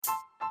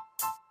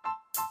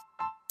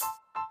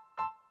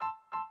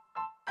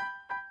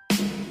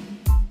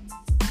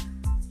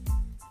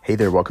Hey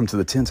there, welcome to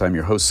The Tint. I'm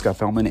your host, Scott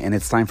Feldman, and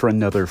it's time for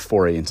another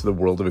foray into the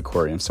world of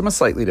aquariums from a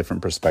slightly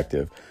different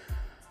perspective.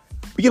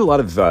 We get a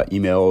lot of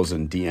emails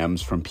and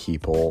DMs from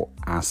people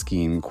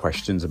asking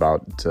questions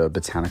about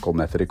botanical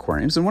method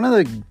aquariums, and one of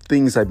the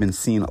things I've been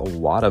seeing a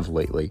lot of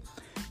lately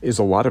is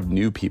a lot of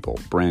new people,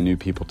 brand new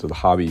people to the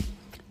hobby,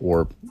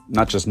 or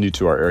not just new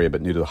to our area,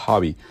 but new to the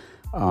hobby,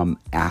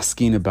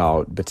 asking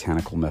about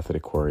botanical method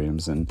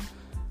aquariums and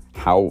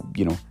how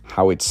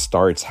it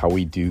starts, how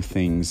we do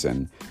things,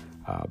 and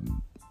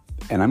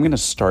I'm going to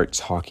start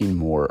talking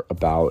more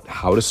about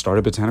how to start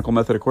a botanical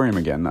method aquarium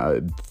again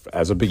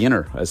as a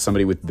beginner, as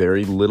somebody with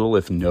very little,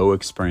 if no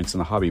experience in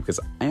the hobby, because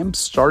I am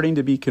starting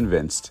to be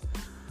convinced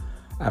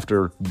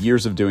after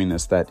years of doing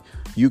this that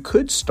you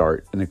could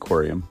start an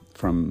aquarium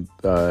from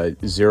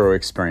zero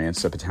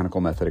experience, a botanical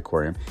method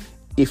aquarium,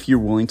 if you're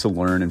willing to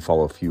learn and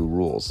follow a few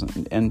rules.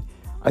 And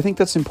I think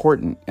that's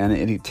important. And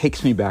it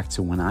takes me back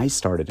to when I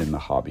started in the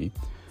hobby.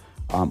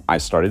 I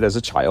started as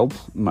a child.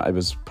 I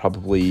was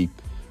probably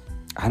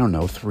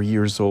 3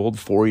 years old,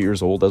 4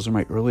 years old. Those are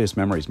my earliest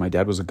memories. My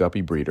dad was a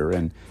guppy breeder,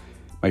 and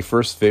my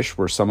first fish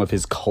were some of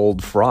his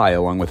culled fry,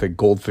 along with a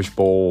goldfish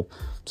bowl,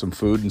 some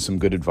food, and some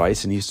good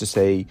advice. And he used to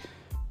say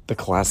the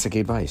classic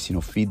advice,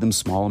 feed them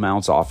small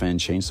amounts often,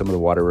 change some of the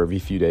water every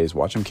few days,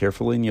 watch them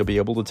carefully, and you'll be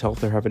able to tell if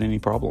they're having any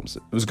problems.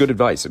 It was good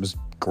advice. It was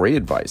great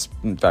advice.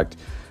 In fact,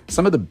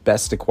 some of the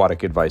best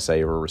aquatic advice I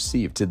ever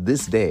received. To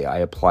this day, I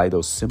apply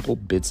those simple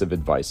bits of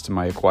advice to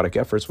my aquatic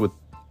efforts with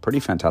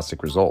pretty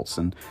fantastic results.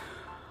 And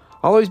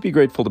I'll always be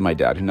grateful to my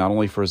dad, who not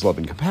only for his love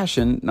and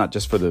compassion, not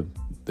just for the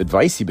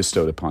advice he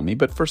bestowed upon me,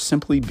 but for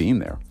simply being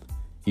there.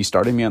 He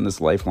started me on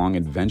this lifelong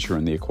adventure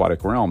in the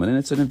aquatic realm, and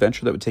it's an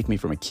adventure that would take me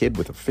from a kid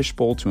with a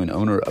fishbowl to an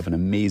owner of an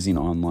amazing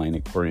online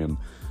aquarium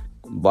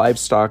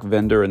livestock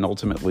vendor, and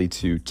ultimately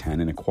to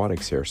Tannin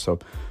Aquatics here. So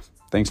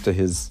thanks to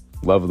his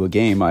love of the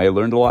game, I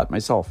learned a lot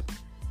myself.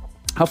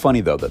 How funny,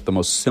 though, that the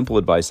most simple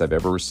advice I've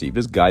ever received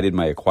has guided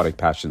my aquatic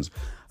passions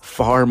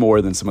far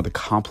more than some of the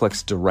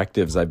complex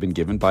directives I've been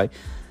given by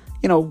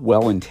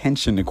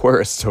well-intentioned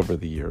aquarists over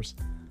the years.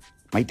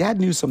 My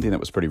dad knew something that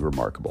was pretty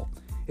remarkable.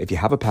 If you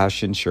have a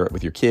passion, share it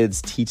with your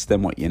kids, teach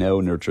them what you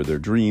know, nurture their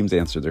dreams,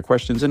 answer their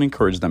questions, and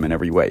encourage them in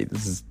every way.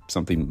 This is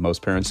something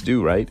most parents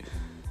do, right?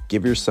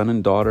 Give your son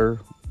and daughter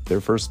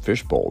their first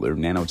fish bowl, their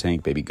nano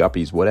tank, baby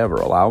guppies, whatever.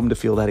 Allow them to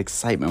feel that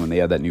excitement when they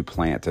have that new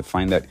plant, to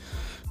find that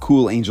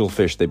cool angel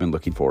fish they've been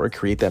looking for, or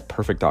create that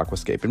perfect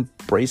aquascape.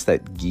 Embrace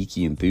that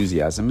geeky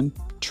enthusiasm and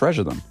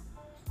treasure them.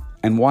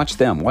 And watch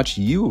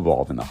you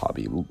evolve in the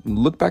hobby.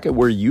 Look back at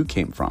where you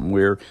came from,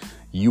 where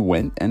you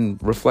went, and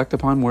reflect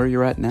upon where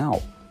you're at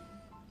now.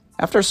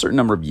 After a certain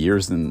number of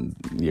years in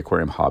the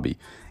aquarium hobby,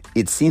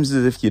 it seems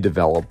as if you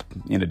develop,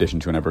 in addition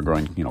to an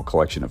ever-growing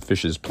collection of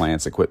fishes,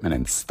 plants, equipment,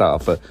 and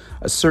stuff, a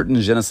certain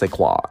je ne sais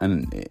quoi,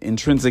 an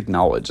intrinsic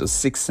knowledge, a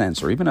sixth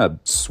sense, or even a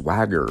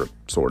swagger,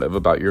 sort of,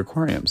 about your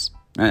aquariums.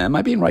 Am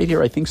I being right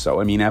here? I think so.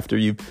 I mean, after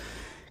you've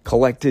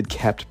collected,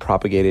 kept,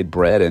 propagated,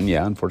 bred, and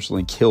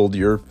unfortunately killed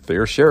your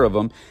fair share of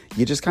them,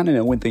 you just kind of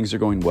know when things are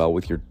going well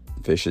with your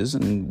fishes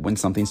and when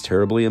something's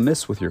terribly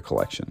amiss with your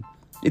collection.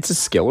 It's a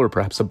skill, or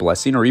perhaps a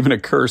blessing, or even a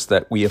curse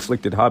that we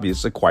afflicted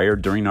hobbyists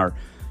acquired during our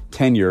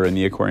tenure in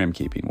the aquarium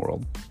keeping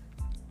world.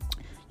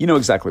 You know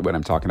exactly what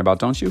I'm talking about,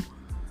 don't you?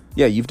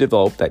 Yeah, you've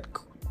developed that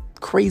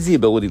crazy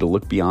ability to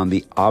look beyond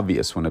the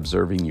obvious when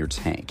observing your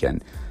tank,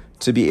 and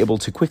to be able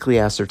to quickly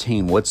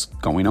ascertain what's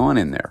going on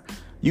in there.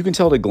 You can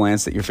tell at a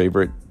glance that your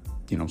favorite,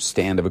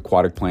 stand of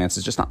aquatic plants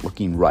is just not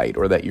looking right,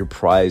 or that your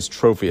prized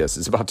Tropheus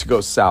is about to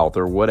go south,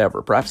 or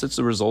whatever. Perhaps it's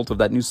the result of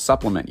that new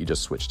supplement you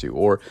just switched to,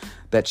 or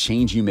that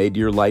change you made to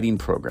your lighting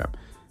program.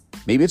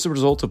 Maybe it's a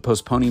result of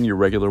postponing your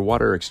regular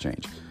water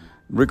exchange.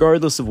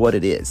 Regardless of what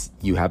it is,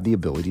 you have the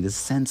ability to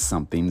sense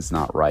something's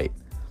not right.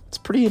 It's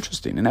pretty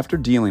interesting. And after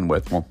dealing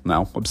with,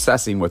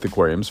 obsessing with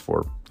aquariums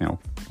for,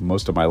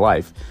 most of my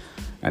life,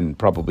 and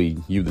probably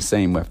you the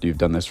same after you've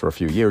done this for a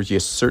few years, you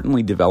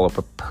certainly develop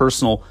a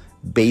personal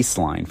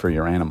baseline for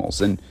your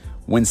animals. And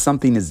when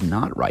something is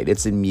not right,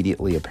 it's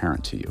immediately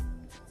apparent to you.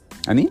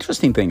 And the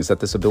interesting thing is that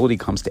this ability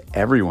comes to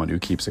everyone who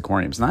keeps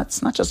aquariums.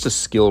 It's not just a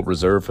skill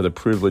reserved for the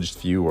privileged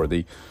few or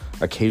the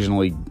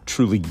occasionally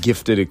truly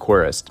gifted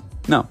aquarist.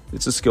 No,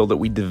 it's a skill that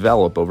we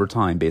develop over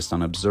time based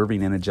on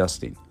observing and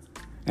adjusting,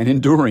 and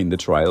enduring the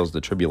trials,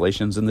 the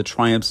tribulations, and the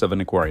triumphs of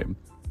an aquarium.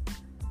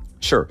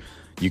 Sure,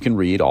 you can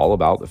read all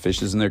about the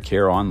fishes and their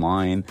care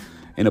online,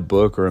 in a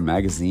book or a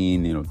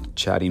magazine,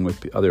 chatting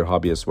with other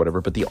hobbyists, whatever,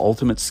 but the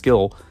ultimate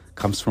skill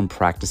comes from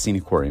practicing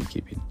aquarium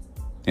keeping.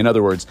 In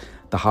other words,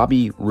 the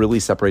hobby really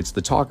separates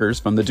the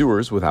talkers from the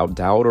doers without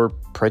doubt or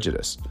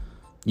prejudice.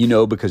 You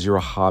know because you're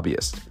a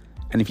hobbyist.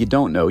 And if you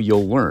don't know,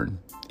 you'll learn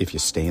if you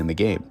stay in the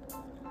game.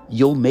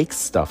 You'll make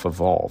stuff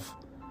evolve.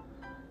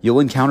 You'll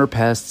encounter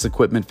pests,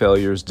 equipment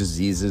failures,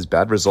 diseases,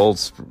 bad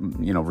results,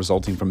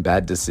 resulting from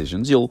bad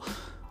decisions. You'll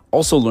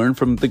also learn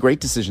from the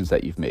great decisions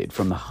that you've made,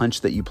 from the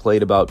hunch that you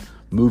played about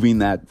moving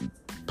that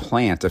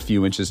plant a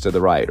few inches to the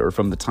right, or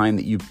from the time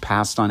that you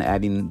passed on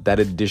adding that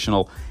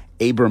additional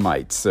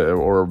Abramites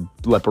or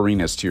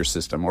Leporinas to your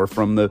system, or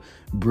from the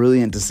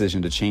brilliant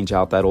decision to change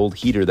out that old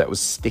heater that was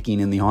sticking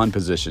in the on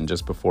position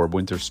just before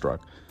winter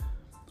struck.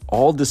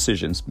 All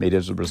decisions made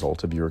as a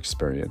result of your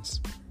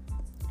experience.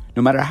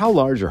 No matter how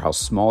large or how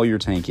small your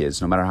tank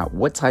is, no matter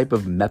what type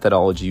of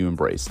methodology you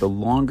embrace, the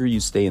longer you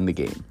stay in the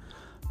game,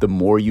 the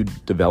more you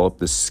develop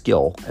the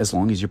skill as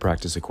long as you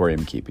practice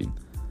aquarium keeping.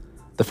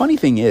 The funny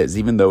thing is,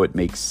 even though it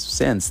makes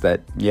sense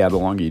that, the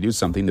longer you do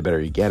something, the better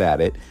you get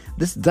at it,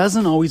 this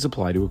doesn't always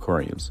apply to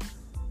aquariums.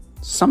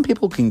 Some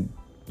people can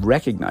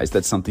recognize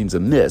that something's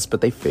amiss,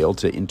 but they fail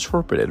to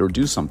interpret it or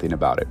do something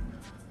about it.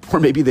 Or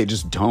maybe they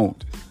just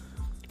don't.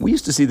 We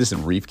used to see this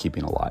in reef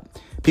keeping a lot.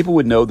 People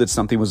would know that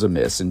something was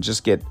amiss and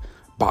just get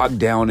bogged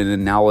down in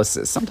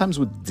analysis, sometimes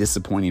with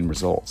disappointing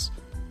results.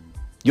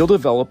 You'll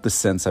develop the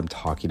sense I'm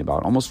talking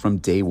about almost from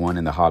day one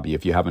in the hobby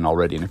if you haven't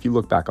already, and if you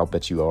look back, I'll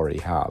bet you already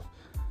have.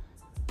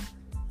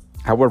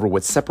 However,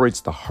 what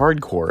separates the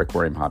hardcore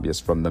aquarium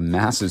hobbyist from the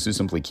masses who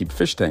simply keep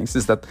fish tanks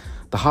is that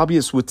the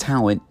hobbyist with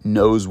talent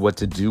knows what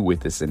to do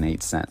with this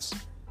innate sense.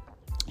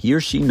 He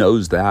or she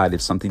knows that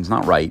if something's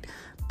not right,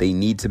 they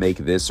need to make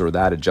this or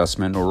that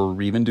adjustment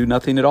or even do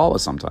nothing at all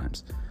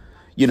sometimes.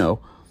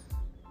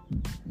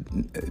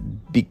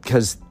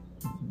 Because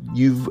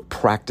you've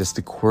practiced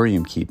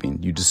aquarium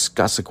keeping, you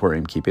discuss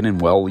aquarium keeping,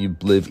 and you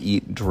live,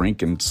 eat,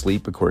 drink, and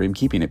sleep aquarium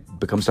keeping. It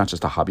becomes not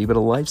just a hobby, but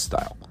a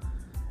lifestyle.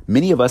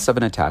 Many of us have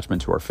an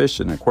attachment to our fish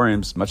in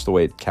aquariums, much the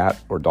way a cat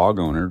or dog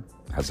owner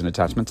has an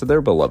attachment to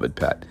their beloved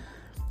pet.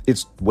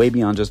 It's way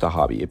beyond just a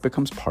hobby. It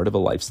becomes part of a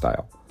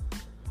lifestyle.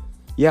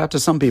 Yeah, to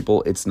some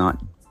people, it's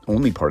not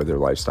only part of their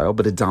lifestyle,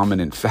 but a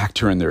dominant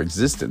factor in their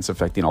existence,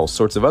 affecting all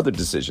sorts of other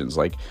decisions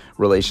like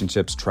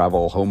relationships,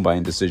 travel, home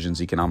buying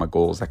decisions, economic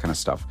goals, that kind of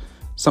stuff.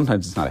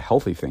 Sometimes it's not a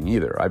healthy thing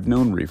either. I've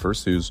known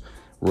reefers whose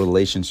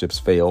relationships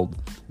failed,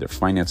 their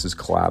finances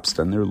collapsed,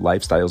 and their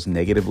lifestyles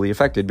negatively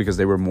affected because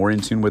they were more in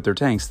tune with their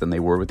tanks than they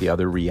were with the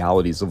other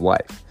realities of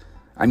life.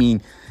 I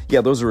mean,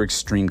 those are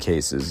extreme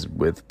cases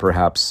with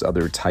perhaps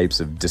other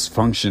types of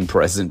dysfunction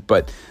present,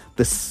 but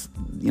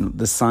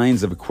the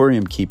signs of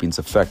aquarium keeping's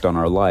effect on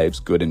our lives,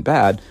 good and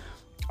bad,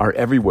 are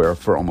everywhere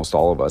for almost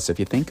all of us if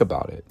you think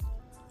about it.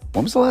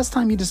 When was the last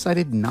time you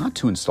decided not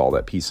to install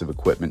that piece of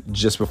equipment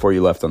just before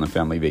you left on the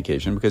family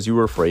vacation because you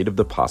were afraid of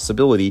the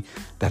possibility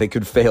that it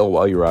could fail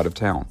while you were out of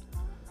town?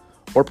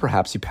 Or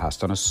perhaps you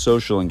passed on a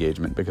social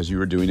engagement because you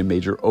were doing a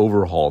major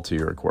overhaul to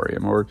your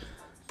aquarium. Or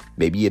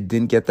maybe you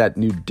didn't get that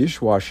new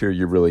dishwasher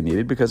you really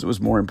needed because it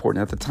was more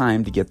important at the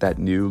time to get that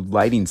new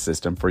lighting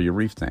system for your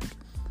reef tank.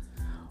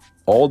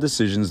 All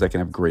decisions that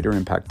can have greater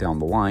impact down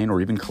the line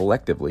or even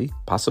collectively,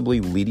 possibly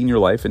leading your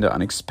life into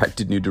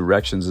unexpected new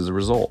directions as a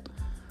result.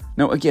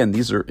 Now, again,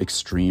 these are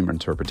extreme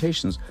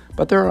interpretations,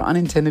 but there are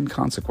unintended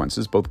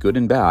consequences, both good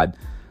and bad,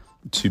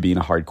 to being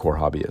a hardcore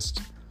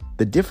hobbyist.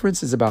 The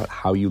difference is about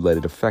how you let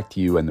it affect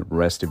you and the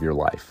rest of your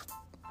life.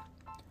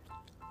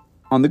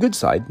 On the good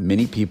side,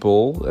 many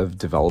people have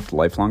developed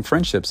lifelong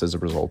friendships as a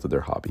result of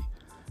their hobby.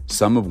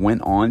 Some have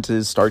went on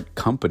to start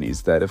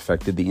companies that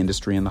affected the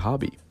industry and the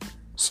hobby.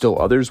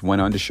 Still others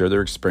went on to share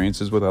their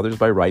experiences with others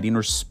by writing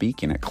or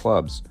speaking at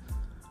clubs.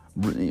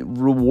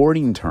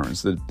 Rewarding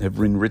turns that have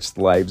enriched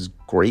lives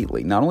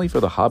greatly, not only for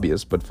the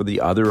hobbyist, but for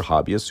the other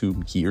hobbyists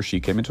whom he or she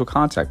came into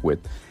contact with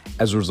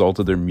as a result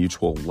of their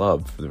mutual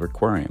love for their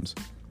aquariums.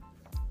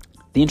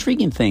 The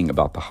intriguing thing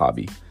about the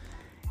hobby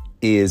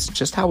is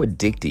just how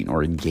addicting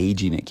or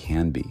engaging it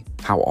can be,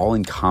 how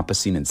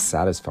all-encompassing and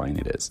satisfying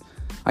it is.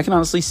 I can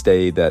honestly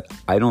say that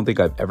I don't think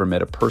I've ever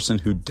met a person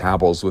who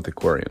dabbles with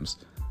aquariums.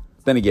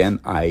 Then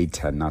again, I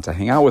tend not to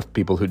hang out with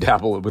people who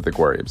dabble with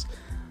aquariums.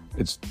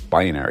 It's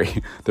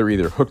binary. They're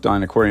either hooked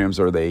on aquariums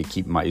or they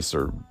keep mice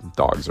or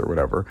dogs or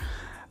whatever.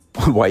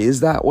 Why is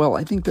that? Well,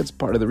 I think that's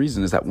part of the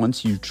reason is that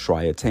once you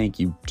try a tank,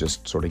 you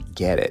just sort of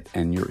get it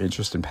and your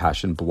interest and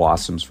passion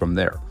blossoms from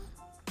there.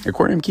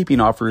 Aquarium keeping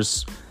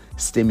offers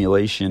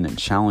stimulation and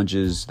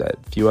challenges that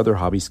few other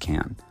hobbies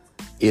can.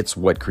 It's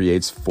what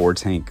creates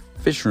 4-tank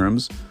fish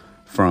rooms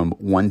from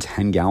one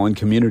 10-gallon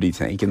community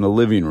tank in the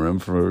living room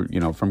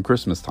from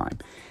Christmas time.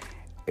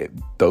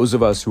 Those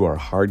of us who are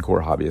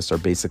hardcore hobbyists are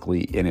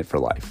basically in it for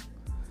life.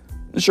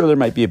 Sure, there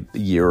might be a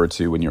year or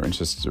two when your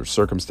interests or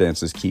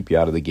circumstances keep you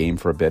out of the game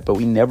for a bit, but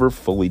we never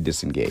fully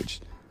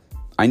disengaged.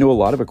 I know a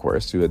lot of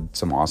aquarists who had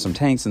some awesome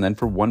tanks and then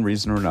for one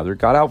reason or another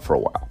got out for a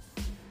while.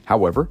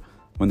 However,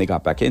 when they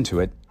got back into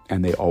it,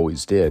 and they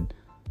always did,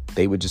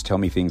 they would just tell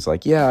me things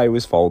like, I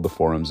always followed the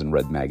forums and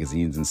read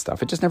magazines and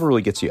stuff. It just never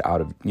really gets you out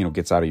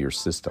of your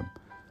system.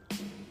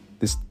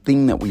 This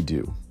thing that we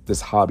do, this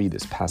hobby,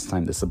 this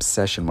pastime, this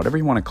obsession, whatever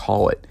you want to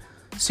call it,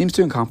 seems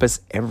to encompass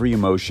every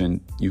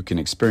emotion you can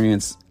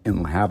experience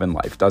and have in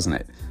life, doesn't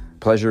it?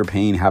 Pleasure,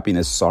 pain,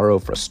 happiness, sorrow,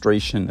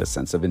 frustration, a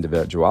sense of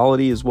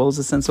individuality, as well as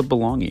a sense of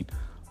belonging.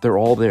 They're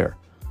all there.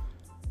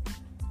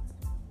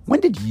 When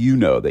did you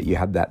know that you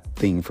had that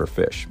thing for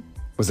fish?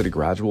 Was it a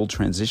gradual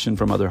transition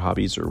from other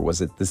hobbies, or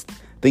was it this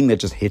thing that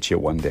just hit you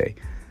one day?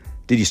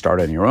 Did you start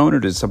on your own, or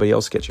did somebody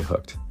else get you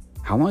hooked?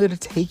 How long did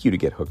it take you to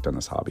get hooked on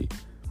this hobby?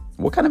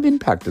 What kind of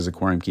impact does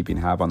aquarium keeping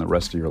have on the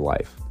rest of your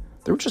life?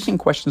 They're interesting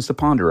questions to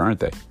ponder, aren't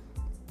they?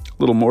 A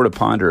little more to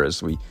ponder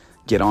as we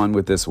get on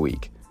with this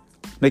week.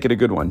 Make it a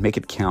good one. Make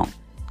it count.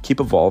 Keep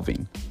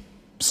evolving.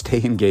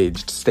 Stay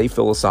engaged. Stay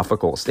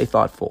philosophical. Stay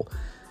thoughtful.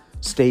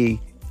 Stay,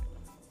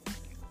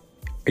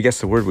 I guess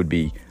the word would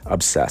be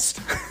obsessed.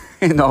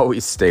 And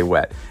always stay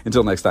wet.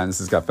 Until next time,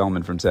 this is Scott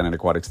Fellman from Santa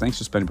Aquatics. Thanks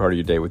for spending part of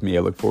your day with me. I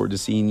look forward to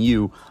seeing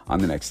you on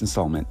the next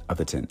installment of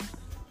The Tint.